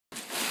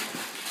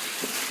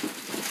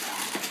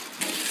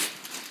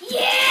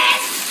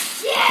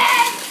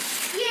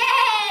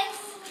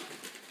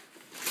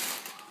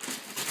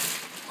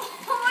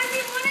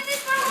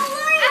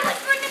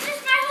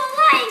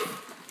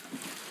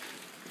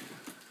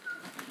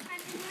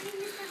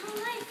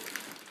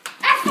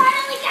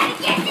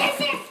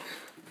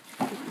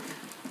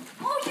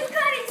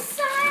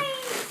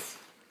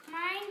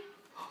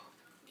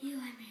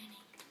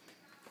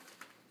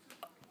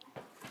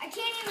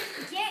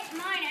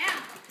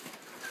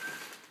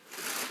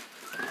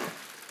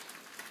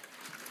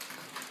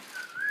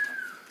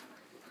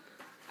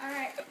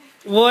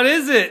What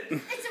is it? It's a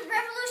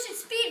Revolution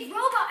Speed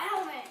robot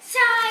helmet.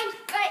 Signed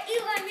by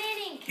Eli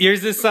Manning.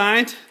 Yours is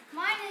signed?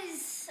 Mine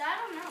is, I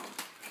don't know.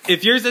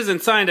 If yours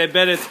isn't signed, I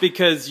bet it's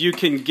because you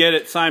can get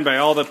it signed by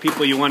all the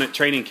people you want at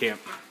training camp.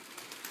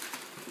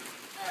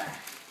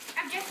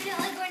 I'm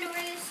definitely going to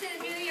wear this to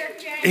the New York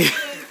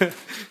Giants game.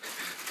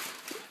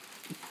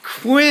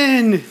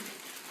 Quinn! Did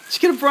you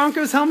get a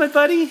Broncos helmet,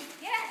 buddy?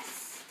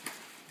 Yes.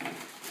 I want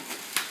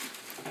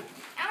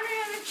to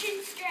have a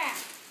chin strap.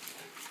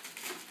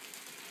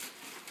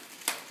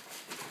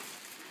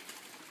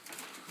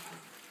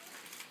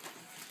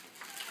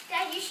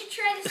 Dad, you should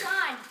try this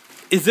on.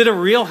 Is it a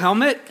real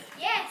helmet?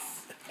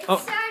 Yes. It's Oh.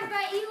 signed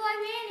by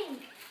Eli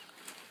Manning.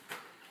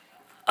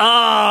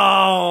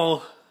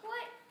 Oh!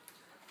 What?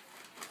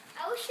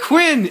 I wish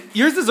Quinn,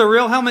 yours is a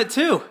real helmet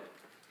too.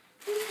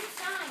 Who's it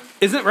signed?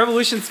 Isn't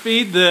Revolution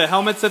Speed the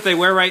helmets that they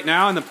wear right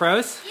now in the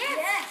pros? Yes.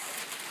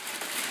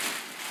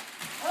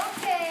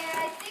 Okay,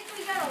 I think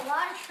we got a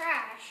lot of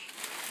trash.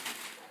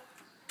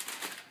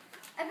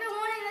 I've been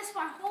wanting this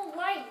my whole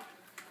life.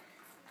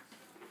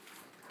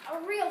 A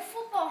real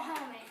football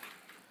helmet.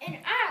 And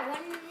I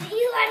want an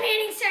Eli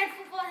Manning signed